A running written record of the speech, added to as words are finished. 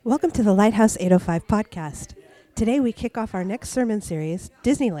Welcome to the Lighthouse 805 podcast. Today we kick off our next sermon series,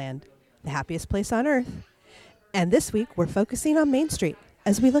 Disneyland, the happiest place on earth. And this week we're focusing on Main Street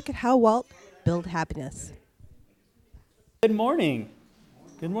as we look at how Walt built happiness. Good morning.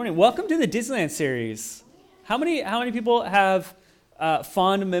 Good morning. Welcome to the Disneyland series. How many people have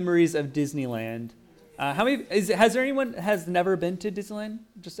fond memories of Disneyland? Has there anyone has never been to Disneyland?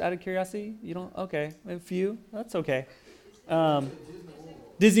 Just out of curiosity, you don't? Okay, a few. That's okay.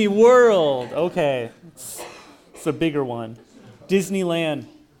 Disney World. Okay, it's a bigger one. Disneyland.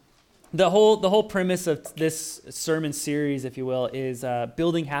 The whole premise of this sermon series, if you will, is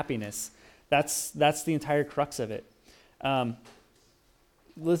building happiness. That's the entire crux of it.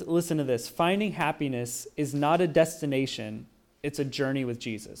 Listen to this. Finding happiness is not a destination, it's a journey with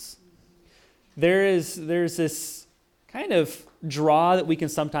Jesus. There's this kind of draw that we can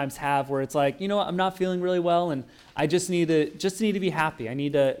sometimes have where it's like, you know what, I'm not feeling really well and I just need to be happy. I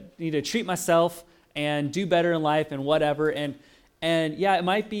need to treat myself and do better in life and whatever. And yeah, it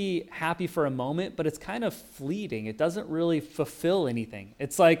might be happy for a moment, but it's kind of fleeting. It doesn't really fulfill anything.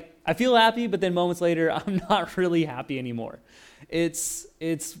 It's like, I feel happy, but then moments later, I'm not really happy anymore.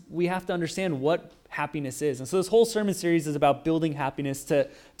 We have to understand what happiness is. And so this whole sermon series is about building happiness to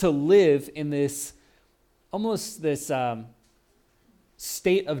live in this, almost this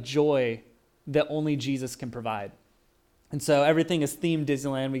state of joy that only Jesus can provide. And so everything is themed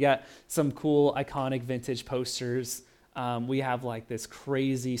Disneyland. We got some cool, iconic vintage posters. We have like this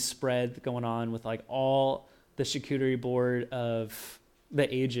crazy spread going on with like all the charcuterie board of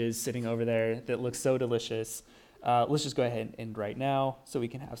the ages sitting over there that looks so delicious. Let's just go ahead and end right now so we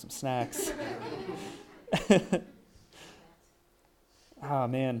can have some snacks. Oh,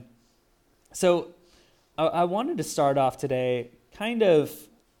 man. So I wanted to start off today kind of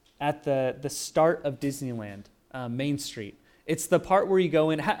at the start of Disneyland, Main Street. It's the part where you go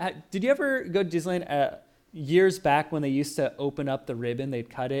in. Did you ever go to Disneyland years back when they used to open up the ribbon? They'd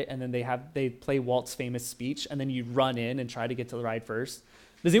cut it, and then they'd play Walt's famous speech, and then you'd run in and try to get to the ride first.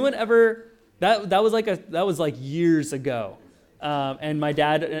 Does anyone ever? That was like years ago. And my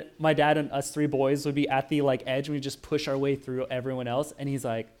dad and us three boys would be at the like edge, and we'd just push our way through everyone else. And he's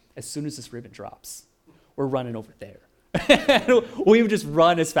like, as soon as this ribbon drops, we're running over there. We would just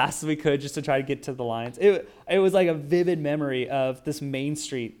run as fast as we could just to try to get to the lines. It was like a vivid memory of this Main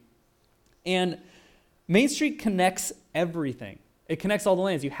Street. And Main Street connects everything. It connects all the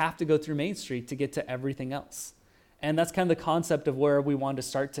lanes. You have to go through Main Street to get to everything else. And that's kind of the concept of where we wanted to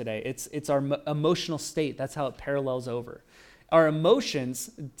start today. It's our emotional state. That's how it parallels over. Our emotions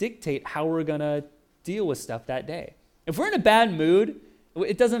dictate how we're going to deal with stuff that day. If we're in a bad mood,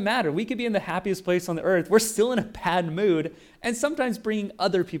 it doesn't matter. We could be in the happiest place on the earth. We're still in a bad mood and sometimes bringing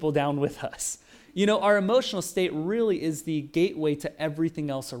other people down with us. You know, our emotional state really is the gateway to everything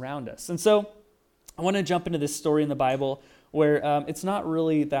else around us. And so I want to jump into this story in the Bible where it's not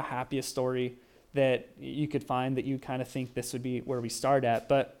really the happiest story that you could find that you kind of think this would be where we start at.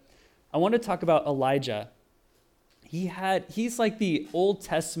 But I want to talk about Elijah. He's like the Old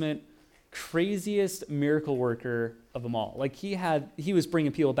Testament craziest miracle worker of them all. Like he was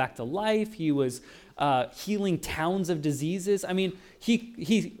bringing people back to life. He was healing towns of diseases. I mean,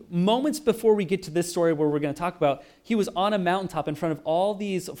 he moments before we get to this story where we're going to talk about, he was on a mountaintop in front of all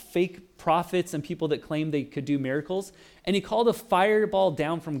these fake prophets and people that claimed they could do miracles. And he called a fireball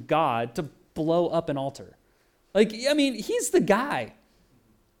down from God to blow up an altar. Like, I mean, he's the guy.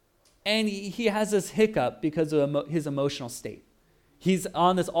 And he has this hiccup because of his emotional state. He's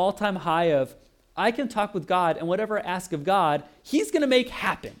on this all-time high of, I can talk with God, and whatever I ask of God, he's going to make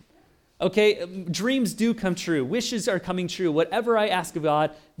happen. Okay? Dreams do come true. Wishes are coming true. Whatever I ask of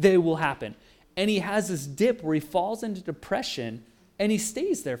God, they will happen. And he has this dip where he falls into depression, and he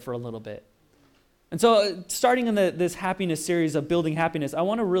stays there for a little bit. And so starting in this happiness series of building happiness, I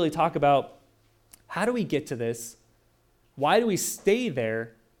want to really talk about how do we get to this? Why do we stay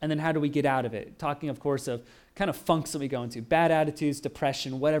there? And then how do we get out of it? Talking, of course, of kind of funks that we go into, bad attitudes,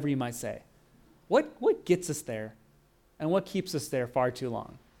 depression, whatever you might say. What gets us there? And what keeps us there far too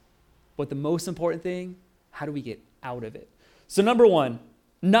long? But the most important thing, how do we get out of it? So number one,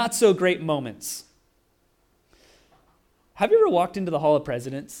 not so great moments. Have you ever walked into the Hall of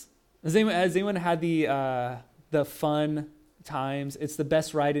Presidents? Has anyone had the fun times? It's the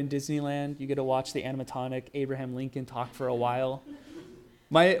best ride in Disneyland. You get to watch the animatronic Abraham Lincoln talk for a while.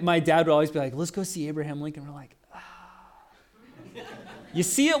 My dad would always be like, let's go see Abraham Lincoln. We're like, You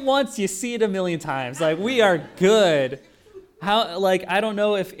see it once, you see it a million times. Like, we are good. I don't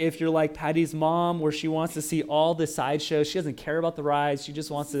know if you're like Patty's mom, where she wants to see all the sideshows. She doesn't care about the rides. She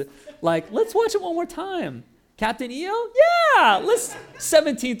just wants to, let's watch it one more time. Captain EO? Yeah, let's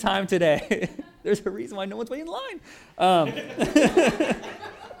 17th time today. There's a reason why no one's waiting in line.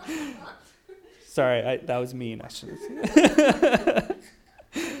 Sorry, that was mean. I should have.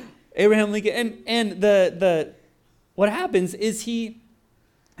 Abraham Lincoln, and the what happens is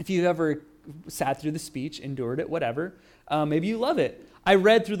if you ever sat through the speech, endured it, whatever, maybe you love it. I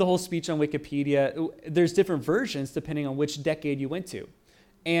read through the whole speech on Wikipedia. There's different versions depending on which decade you went to.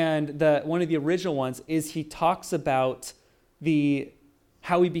 And one of the original ones is he talks about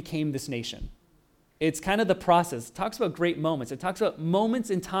how we became this nation. It's kind of the process. It talks about great moments. It talks about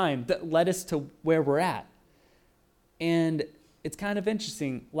moments in time that led us to where we're at. And it's kind of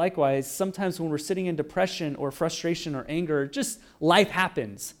interesting. Likewise, sometimes when we're sitting in depression or frustration or anger, just life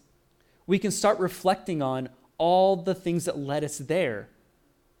happens, we can start reflecting on all the things that led us there.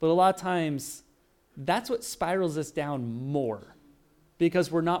 But a lot of times, that's what spirals us down more,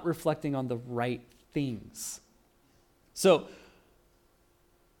 because we're not reflecting on the right things. So,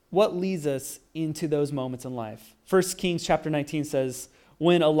 what leads us into those moments in life? 1 Kings chapter 19 says,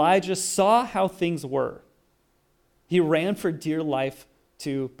 when Elijah saw how things were, he ran for dear life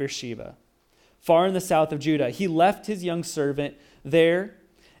to Beersheba, far in the south of Judah. He left his young servant there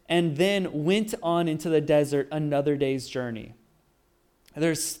and then went on into the desert another day's journey.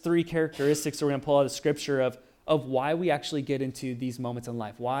 There's 3 characteristics that we're going to pull out of Scripture of why we actually get into these moments in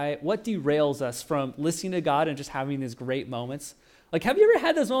life. What derails us from listening to God and just having these great moments? Like, have you ever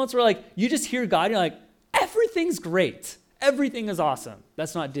had those moments where, like, you just hear God and you're like, everything's great. Everything is awesome.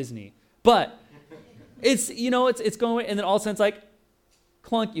 That's not Disney. But it's going, and then all of a sudden it's like,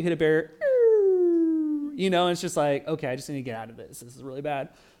 clunk, you hit a barrier. And it's just like, okay, I just need to get out of this. This is really bad.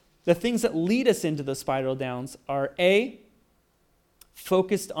 The things that lead us into the spiral downs are A,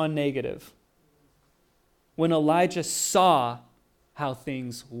 focused on negative. When Elijah saw how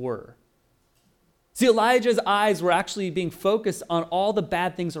things were. See, Elijah's eyes were actually being focused on all the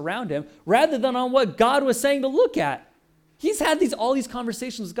bad things around him rather than on what God was saying to look at. He's had all these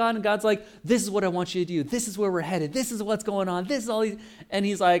conversations with God, and God's like, this is what I want you to do. This is where we're headed. This is what's going on. This is all these. And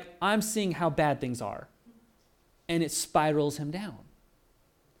he's like, I'm seeing how bad things are. And it spirals him down.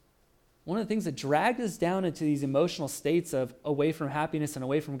 One of the things that drags us down into these emotional states of away from happiness and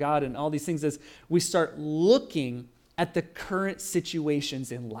away from God and all these things is we start looking at the current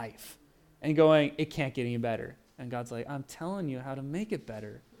situations in life and going, it can't get any better. And God's like, I'm telling you how to make it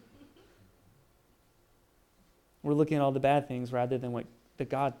better. We're looking at all the bad things rather than what the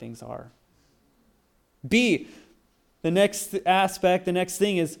God things are. B, the next aspect, the next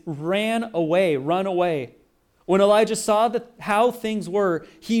thing is run away. When Elijah saw how things were,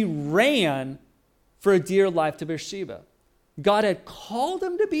 he ran for a dear life to Beersheba. God had called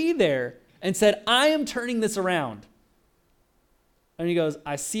him to be there and said, I am turning this around. And he goes,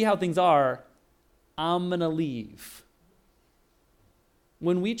 I see how things are. I'm going to leave.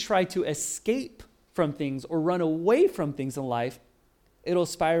 When we try to escape from things or run away from things in life, it'll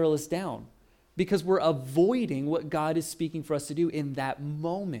spiral us down because we're avoiding what God is speaking for us to do in that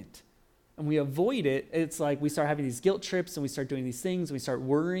moment. And we avoid it. It's like we start having these guilt trips and we start doing these things and we start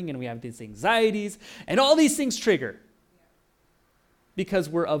worrying and we have these anxieties and all these things trigger because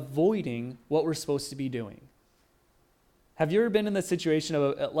we're avoiding what we're supposed to be doing. Have you ever been in the situation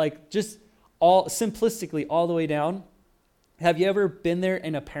of just all simplistically all the way down? Have you ever been there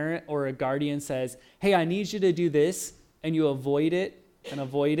and a parent or a guardian says, hey, I need you to do this, and you avoid it,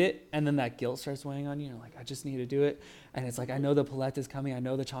 and then that guilt starts weighing on you. You're like, I just need to do it. And it's like, I know the palette is coming. I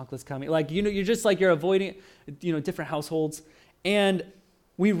know the chocolate's coming. You're just like, you're avoiding, different households. And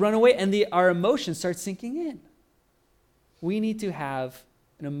we run away, and our emotions start sinking in. We need to have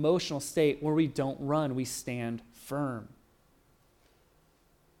an emotional state where we don't run, we stand firm.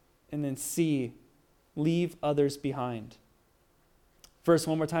 And then C, leave others behind. First,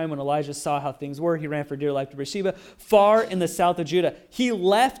 one more time, when Elijah saw how things were, he ran for dear life to Beersheba, far in the south of Judah. He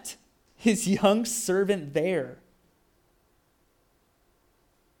left his young servant there.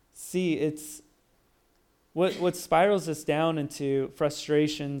 See, it's what spirals us down into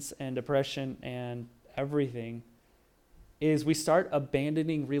frustrations and depression and everything is we start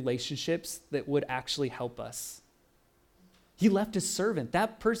abandoning relationships that would actually help us. He left his servant.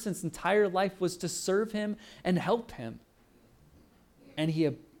 That person's entire life was to serve him and help him. And he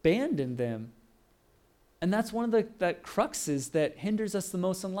abandoned them. And that's one of the cruxes that hinders us the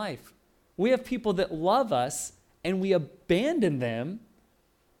most in life. We have people that love us and we abandon them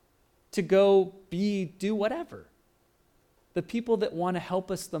to go do whatever. The people that want to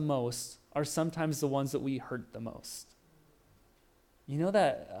help us the most are sometimes the ones that we hurt the most. You know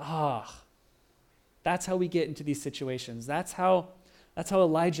that, that's how we get into these situations. That's how That's how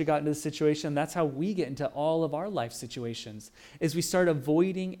Elijah got into the situation. That's how we get into all of our life situations, is we start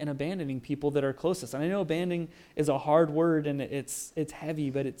avoiding and abandoning people that are closest. And I know abandoning is a hard word and it's heavy,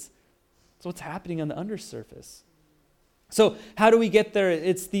 but it's what's happening on the undersurface. So how do we get there?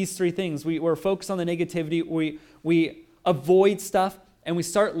 It's these three things. We're focused on the negativity. We avoid stuff, and we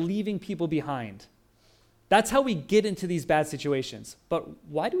start leaving people behind. That's how we get into these bad situations. But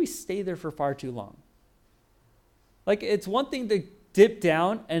why do we stay there for far too long? Like, it's one thing to dip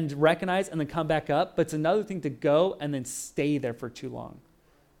down and recognize and then come back up, but it's another thing to go and then stay there for too long.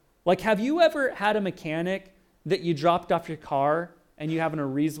 Like, have you ever had a mechanic that you dropped off your car and you have a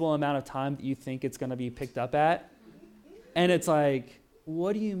reasonable amount of time that you think it's going to be picked up at? And it's like,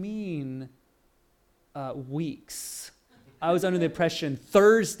 what do you mean weeks? I was under the impression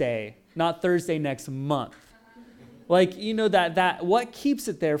Thursday, not Thursday next month. Like, you know, that what keeps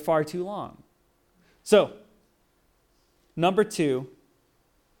it there far too long? So, number 2,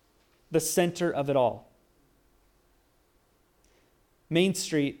 the center of it all. Main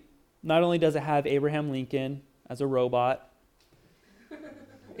Street, not only does it have Abraham Lincoln as a robot,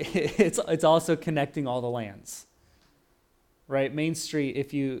 it's also connecting all the lands. Right? Main Street,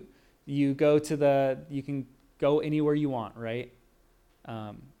 if you go to you can go anywhere you want, right?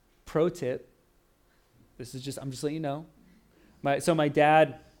 Pro tip, I'm just letting you know. My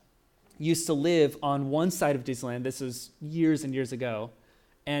dad used to live on one side of Disneyland. This was years and years ago.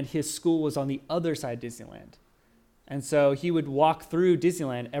 And his school was on the other side of Disneyland. And so he would walk through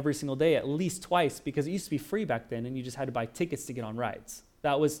Disneyland every single day, at least twice, because it used to be free back then, and you just had to buy tickets to get on rides.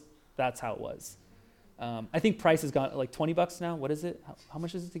 That's how it was. I think price has gone like $20 now. What is it? How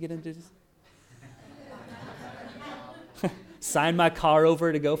much is it to get into Disney? Sign my car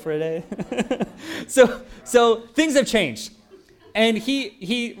over to go for a day. So things have changed. And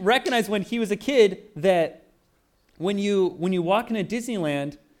he recognized when he was a kid that when you walk into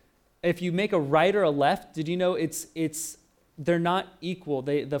Disneyland, if you make a right or a left, did you know they're not equal.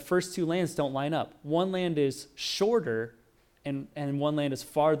 The first two lands don't line up. One land is shorter and one land is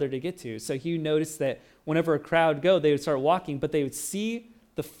farther to get to. So he noticed that whenever a crowd would go, they would start walking, but they would see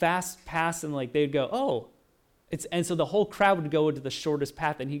the fast pass and like they'd go, oh. And so the whole crowd would go into the shortest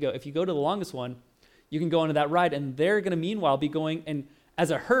path, and he'd go, if you go to the longest one, you can go onto that ride, and they're going to meanwhile be going, and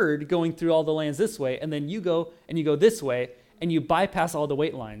as a herd, going through all the lands this way, and then you go this way, and you bypass all the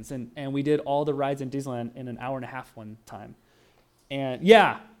wait lines. And we did all the rides in Disneyland in an hour and a half one time. And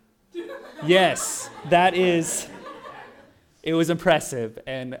yeah, yes, it was impressive.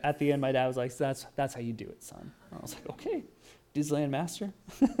 And at the end, my dad was like, that's how you do it, son. And I was like, okay, Disneyland master.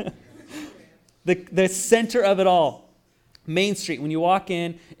 The center of it all, Main Street. When you walk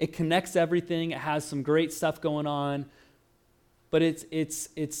in, it connects everything. It has some great stuff going on, but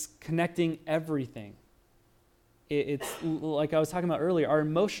it's connecting everything. It's like I was talking about earlier. Our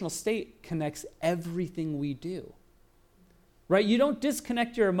emotional state connects everything we do. Right? You don't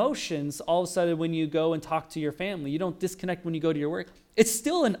disconnect your emotions all of a sudden when you go and talk to your family. You don't disconnect when you go to your work. It's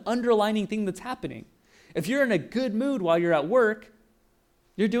still an underlining thing that's happening. If you're in a good mood while you're at work,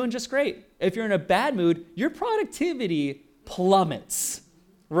 you're doing just great. If you're in a bad mood, your productivity plummets,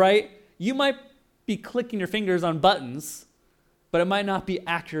 right? You might be clicking your fingers on buttons, but it might not be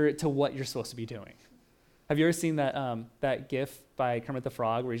accurate to what you're supposed to be doing. Have you ever seen that GIF by Kermit the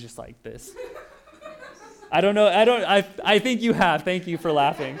Frog where he's just like this? I think you have. Thank you for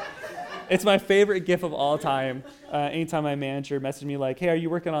laughing. It's my favorite GIF of all time. Anytime my manager messages me like, hey, are you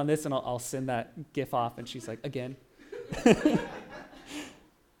working on this? And I'll send that GIF off, and she's like, again?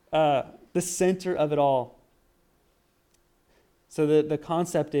 The center of it all. So the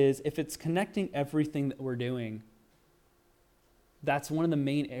concept is, if it's connecting everything that we're doing, that's one of the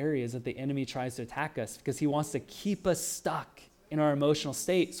main areas that the enemy tries to attack us, because he wants to keep us stuck in our emotional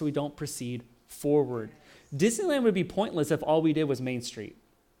state so we don't proceed forward. Disneyland would be pointless if all we did was Main Street,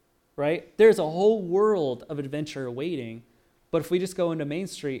 right? There's a whole world of adventure waiting, but if we just go into Main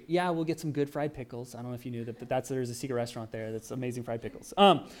Street, yeah, we'll get some good fried pickles. I don't know if you knew that, but there's a secret restaurant there that's amazing fried pickles.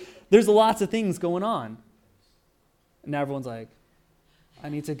 There's lots of things going on. And now everyone's like, I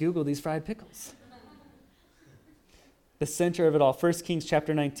need to Google these fried pickles. The center of it all, 1 Kings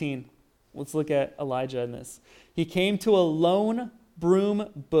chapter 19. Let's look at Elijah in this. He came to a lone broom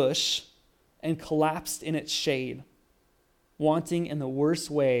bush and collapsed in its shade, wanting in the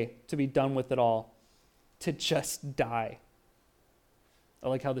worst way to be done with it all, to just die. I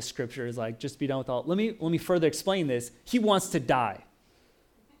like how the scripture is like, just be done with all. Let me further explain this. He wants to die.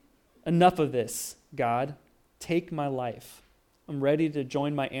 Enough of this, God. Take my life. I'm ready to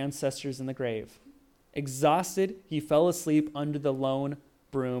join my ancestors in the grave. Exhausted, he fell asleep under the lone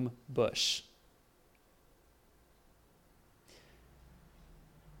broom bush.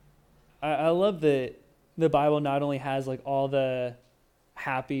 I love that the Bible not only has like all the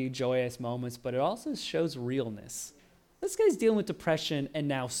happy, joyous moments, but it also shows realness. This guy's dealing with depression and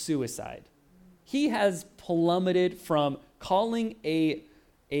now suicide. He has plummeted from calling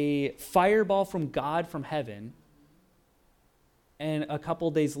a fireball from God from heaven, and a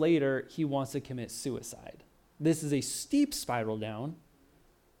couple days later, he wants to commit suicide. This is a steep spiral down.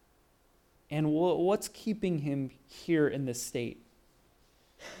 And what's keeping him here in this state?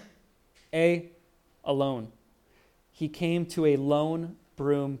 Alone. He came to a lone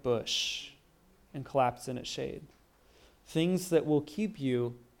broom bush and collapsed in its shade. Things that will keep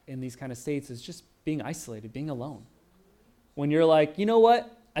you in these kind of states is just being isolated, being alone. When you're like, you know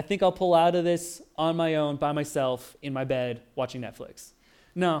what? I think I'll pull out of this on my own, by myself, in my bed, watching Netflix.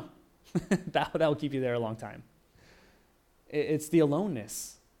 No, that will keep you there a long time. It's the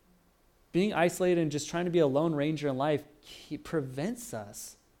aloneness. Being isolated and just trying to be a lone ranger in life prevents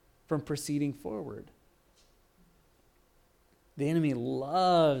us from proceeding forward. The enemy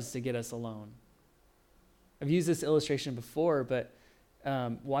loves to get us alone. I've used this illustration before, but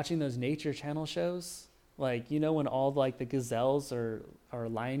watching those nature channel shows, like, you know, when all like the gazelles or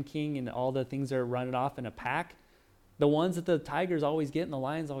Lion King and all the things are running off in a pack, the ones that the tigers always get and the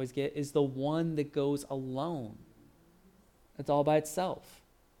lions always get is the one that goes alone. It's all by itself.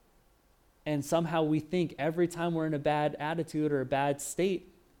 And somehow we think every time we're in a bad attitude or a bad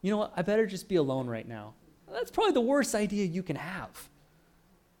state, you know what, I better just be alone right now. That's probably the worst idea you can have.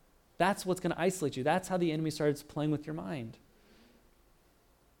 That's what's going to isolate you. That's how the enemy starts playing with your mind.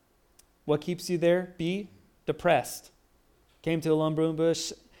 What keeps you there? B, depressed. Came to a lone broom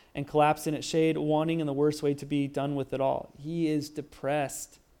bush and collapsed in its shade, wanting in the worst way to be done with it all. He is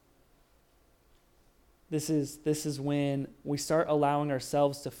depressed. This is when we start allowing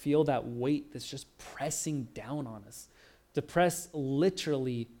ourselves to feel that weight that's just pressing down on us. Depressed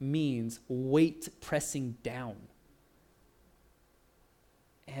literally means weight pressing down.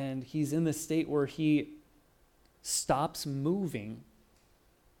 And he's in the state where he stops moving.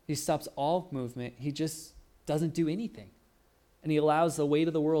 He stops all movement. He just doesn't do anything. And he allows the weight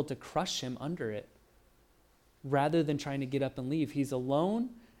of the world to crush him under it rather than trying to get up and leave. He's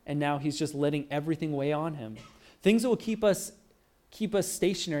alone, and now he's just letting everything weigh on him. Things that will keep us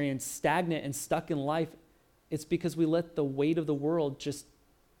stationary and stagnant and stuck in life, it's because we let the weight of the world just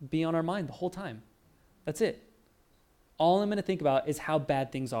be on our mind the whole time. That's it. All I'm going to think about is how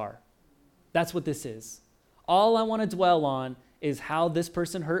bad things are. That's what this is. All I want to dwell on is how this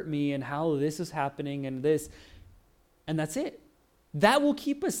person hurt me and how this is happening and this. And that's it. That will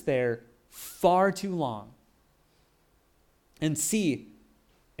keep us there far too long. And C,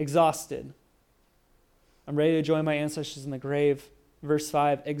 exhausted. I'm ready to join my ancestors in the grave. Verse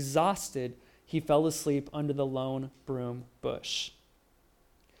 5, exhausted, he fell asleep under the lone broom bush.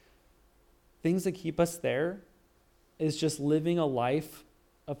 Things that keep us there is just living a life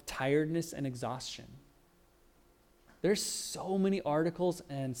of tiredness and exhaustion. There's so many articles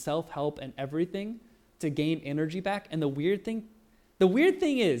and self-help and everything to gain energy back. And the weird thing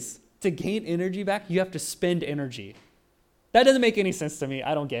is, to gain energy back, you have to spend energy. That doesn't make any sense to me.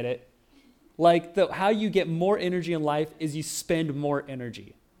 I don't get it. Like, how you get more energy in life is you spend more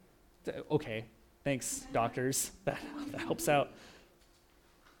energy. Okay, thanks, doctors. That helps out.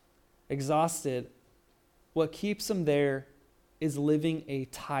 Exhausted. What keeps them there is living a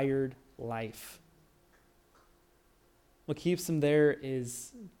tired life. What keeps them there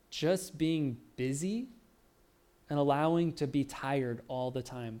is just being busy and allowing to be tired all the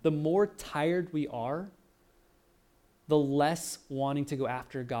time. The more tired we are, the less wanting to go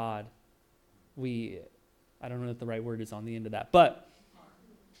after God I don't know what the right word is on the end of that, but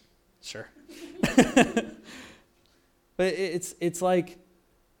sure. But it's like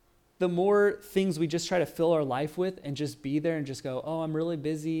the more things we just try to fill our life with and just be there and just go, oh, I'm really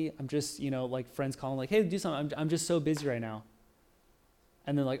busy. I'm just, like friends calling like, hey, do something. I'm just so busy right now.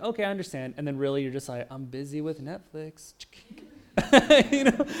 And then like, okay, I understand. And then really you're just like, I'm busy with Netflix.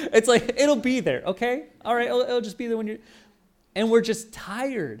 It's like, it'll be there. Okay. All right. It'll just be there and we're just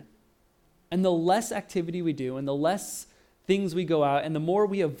tired. And the less activity we do and the less things we go out and the more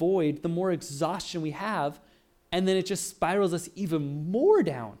we avoid, the more exhaustion we have. And then it just spirals us even more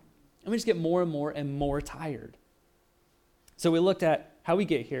down. And we just get more and more tired. So we looked at how we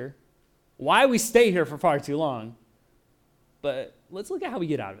get here, why we stay here for far too long. But let's look at how we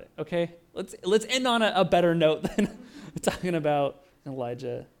get out of it, okay? Let's end on a better note than talking about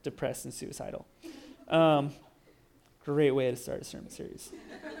Elijah depressed and suicidal. Great way to start a sermon series.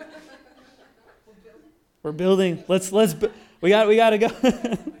 We're building. We got to go.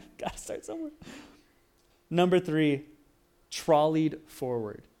 Got to start somewhere. Number 3, trolleyed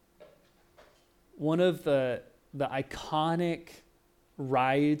forward. one of the iconic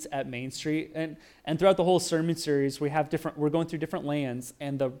rides at Main Street, and throughout the whole sermon series, we're going through different lands,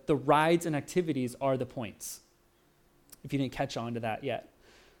 and the rides and activities are the points. If you didn't catch on to that yet.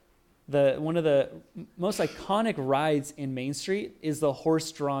 One of the most iconic rides in Main Street is the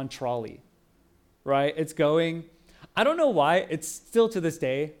horse-drawn trolley, right? It's going, I don't know why, it's still to this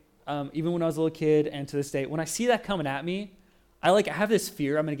day, even when I was a little kid and to this day, when I see that coming at me, I have this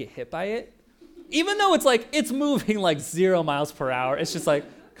fear I'm going to get hit by it. Even though it's moving like 0 miles per hour, it's just like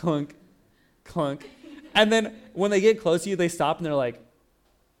clunk, clunk. And then when they get close to you, they stop and they're like,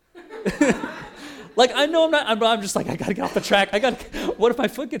 like, I know I'm just like, I gotta get off the track. What if my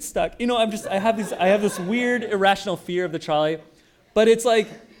foot gets stuck? I have this weird irrational fear of the trolley, but it's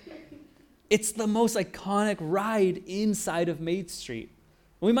the most iconic ride inside of Main Street.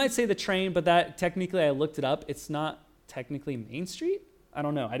 We might say the train, but that technically, I looked it up. It's not technically Main Street. I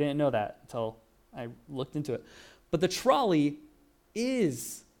don't know. I didn't know that until I looked into it. But the trolley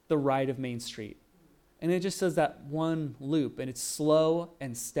is the ride of Main Street. And it just does that one loop, and it's slow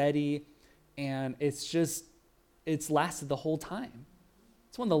and steady, and it's lasted the whole time.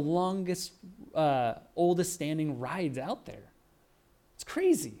 It's one of the longest, oldest standing rides out there. It's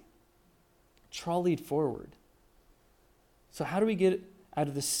crazy. Trolleyed forward. So how do we get out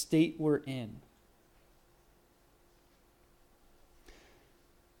of the state we're in?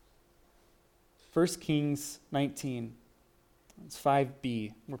 First Kings 19, it's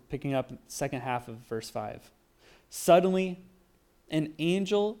 5b. We're picking up the second half of verse 5. Suddenly, an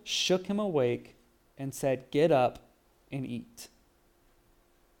angel shook him awake and said, "Get up and eat."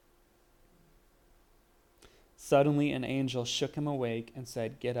 Suddenly, an angel shook him awake and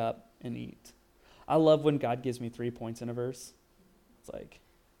said, "Get up and eat." I love when God gives me 3 points in a verse. It's like,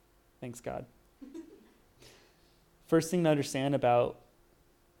 thanks, God. First thing to understand about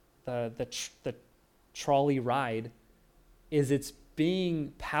the trolley ride is it's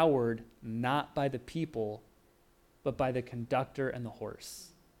being powered not by the people, but by the conductor and the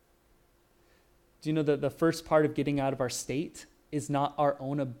horse. Do you know that the first part of getting out of our state is not our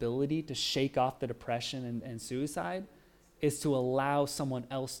own ability to shake off the depression and suicide, is to allow someone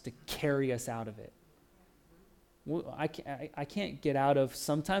else to carry us out of it. I can't get out of,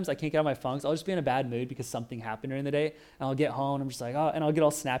 sometimes I can't get out of my funks. I'll just be in a bad mood because something happened during the day, and I'll get home and I'm just like, oh, and I'll get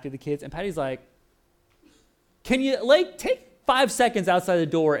all snappy at the kids. And Patty's like, can you take 5 seconds outside the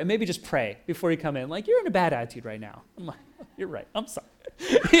door and maybe just pray before you come in? Like, you're in a bad attitude right now. I'm like, you're right. I'm sorry.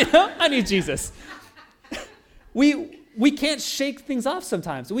 I need Jesus. We can't shake things off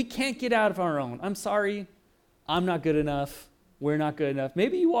sometimes. We can't get out of our own. I'm sorry. I'm not good enough. We're not good enough.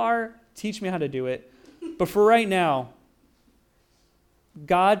 Maybe you are. Teach me how to do it. But for right now,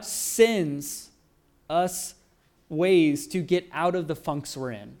 God sends us ways to get out of the funks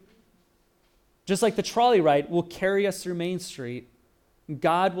we're in. Just like the trolley ride will carry us through Main Street,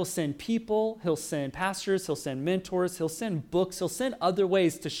 God will send people, he'll send pastors, he'll send mentors, he'll send books, he'll send other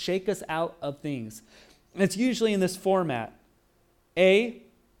ways to shake us out of things. And it's usually in this format. A,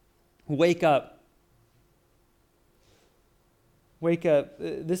 wake up. Wake up.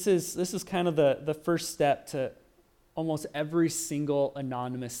 This is kind of the first step to almost every single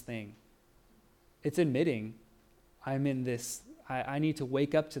anonymous thing. It's admitting I'm in this. I need to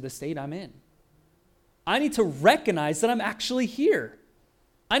wake up to the state I'm in. I need to recognize that I'm actually here.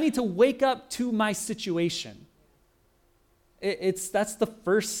 I need to wake up to my situation. That's the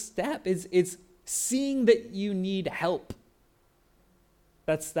first step. It's seeing that you need help.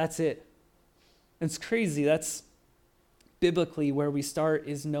 That's it. It's crazy. That's biblically where we start,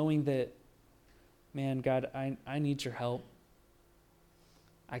 is knowing that, man, God, I need your help.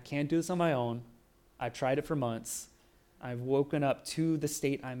 I can't do this on my own. I've tried it for months. I've woken up to the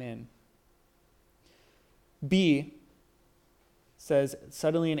state I'm in. B says,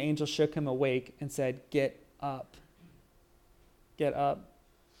 suddenly an angel shook him awake and said, "Get up. Get up."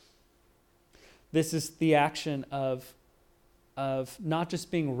 This is the action of not just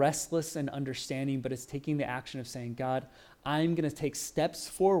being restless and understanding, but it's taking the action of saying, God, I'm going to take steps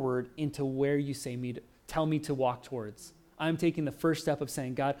forward into where you tell me to walk towards. I'm taking the first step of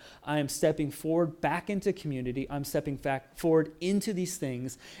saying, God, I am stepping forward back into community. I'm stepping back forward into these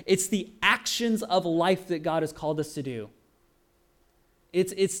things. It's the actions of life that God has called us to do.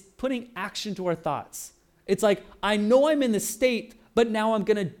 It's putting action to our thoughts. It's like, I know I'm in this state, but now I'm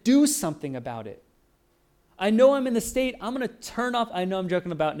going to do something about it. I know I'm in the state, I'm going to turn off. I know I'm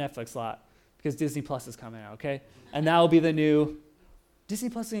joking about Netflix a lot because Disney Plus is coming out, okay? And that will be the new,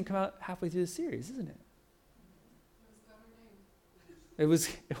 Disney Plus is going to come out halfway through the series, isn't it? It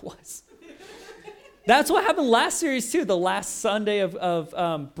was. That's what happened last series too. The last Sunday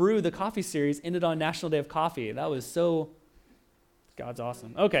of Brew, the coffee series, ended on National Day of Coffee. That was so, God's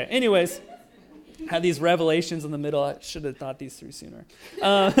awesome. Okay, anyways, had these revelations in the middle. I should have thought these through sooner.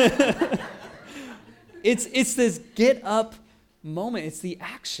 It's this get up moment. It's the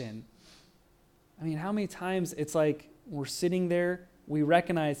action. I mean, how many times it's like we're sitting there, we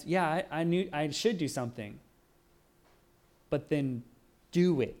recognize, yeah, I knew I should do something, but then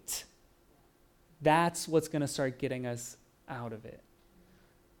do it. That's what's going to start getting us out of it.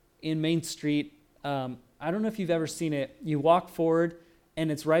 In Main Street, I don't know if you've ever seen it. You walk forward,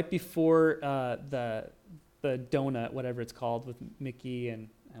 and it's right before the donut, whatever it's called, with Mickey and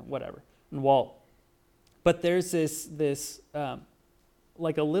whatever, and Walt. But there's this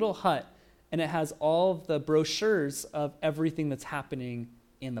like a little hut, and it has all of the brochures of everything that's happening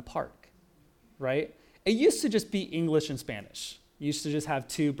in the park, right? It used to just be English and Spanish. You used to just have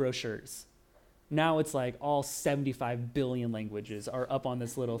 2 brochures. Now it's like all 75 billion languages are up on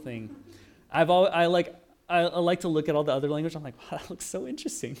this little thing. I like to look at all the other languages. I'm like, wow, that looks so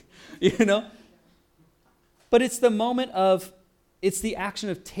interesting, you know? But it's the moment of, it's the action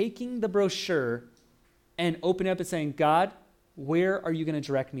of taking the brochure and opening up and saying, God, where are you going to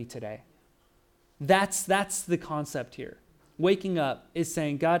direct me today? That's the concept here. Waking up is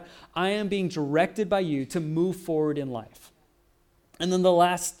saying, God, I am being directed by you to move forward in life. And then the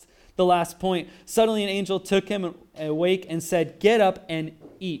last point, suddenly an angel took him awake and said, get up and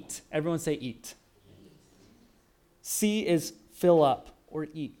eat. Everyone say eat. C is fill up or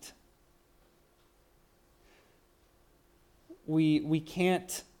eat. We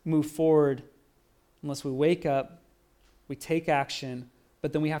can't move forward unless we wake up, we take action,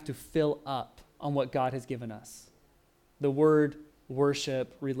 but then we have to fill up on what God has given us. The word,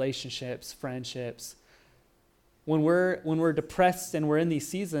 worship, relationships, friendships. When we're depressed and we're in these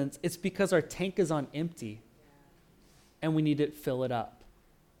seasons, it's because our tank is on empty and we need to fill it up.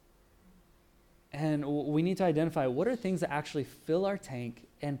 And we need to identify what are things that actually fill our tank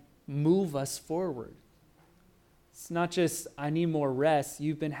and move us forward. It's not just, I need more rest.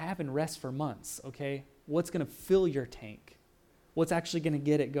 You've been having rest for months, okay? What's going to fill your tank? What's actually going to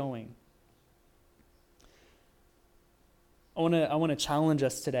get it going? I want to challenge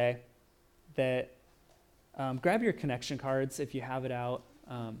us today that grab your connection cards if you have it out.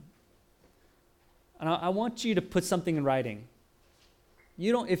 And I want you to put something in writing.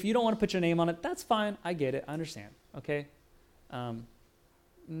 If you don't want to put your name on it, that's fine. I get it. I understand. Okay.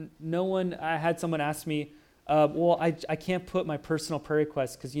 No one. I had someone ask me, well, I can't put my personal prayer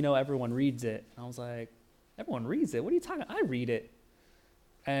request because everyone reads it. And I was like, everyone reads it. What are you talking about? I read it,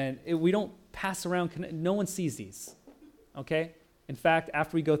 and we don't pass around. No one sees these. Okay. In fact,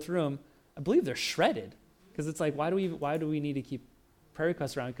 after we go through them, I believe they're shredded because it's like, why do we need to keep prayer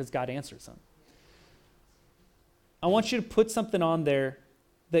requests around? Because God answers them. I want you to put something on there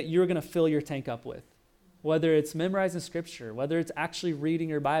that you're going to fill your tank up with. Whether it's memorizing scripture, whether it's actually reading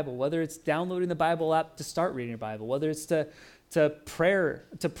your Bible, whether it's downloading the Bible app to start reading your Bible, whether it's to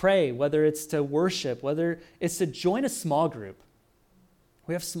pray, whether it's to worship, whether it's to join a small group.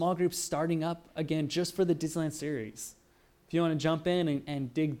 We have small groups starting up again just for the Disneyland series. If you want to jump in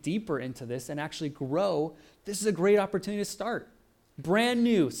and dig deeper into this and actually grow, this is a great opportunity to start. Brand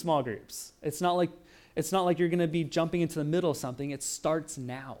new small groups. It's not like you're going to be jumping into the middle of something. It starts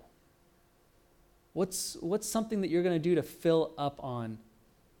now. What's something that you're going to do to fill up on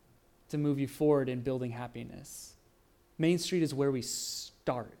to move you forward in building happiness? Main Street is where we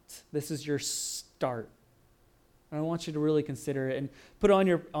start. This is your start. And I want you to really consider it and put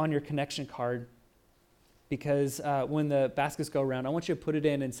it on your connection card, because when the baskets go around, I want you to put it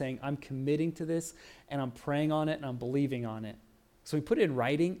in and saying, I'm committing to this and I'm praying on it and I'm believing on it. So we put it in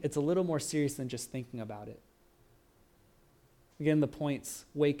writing. It's a little more serious than just thinking about it. Again, the points: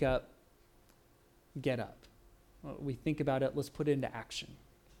 wake up, get up. We think about it. Let's put it into action.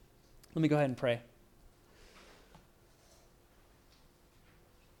 Let me go ahead and pray.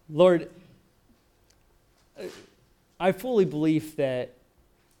 Lord, I fully believe that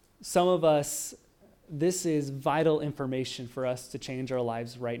some of us, this is vital information for us to change our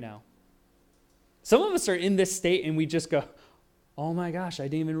lives right now. Some of us are in this state and we just go, oh my gosh, I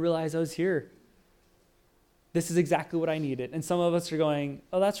didn't even realize I was here. This is exactly what I needed. And some of us are going,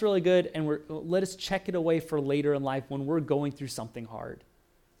 oh, that's really good. And let us check it away for later in life when we're going through something hard.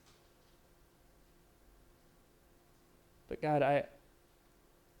 But God,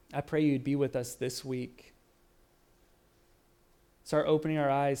 I pray you'd be with us this week. Start opening our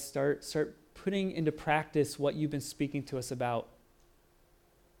eyes. Start putting into practice what you've been speaking to us about.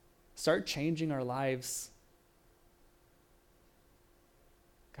 Start changing our lives.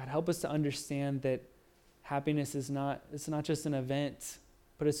 God, help us to understand that Happiness is not, it's not just an event,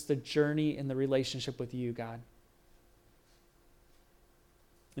 but it's the journey and the relationship with you, God.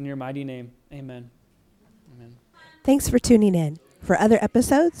 In your mighty name, amen. Amen. Thanks for tuning in. For other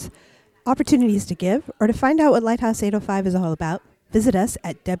episodes, opportunities to give, or to find out what Lighthouse 805 is all about, visit us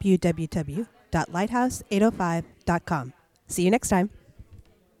at www.lighthouse805.com. See you next time.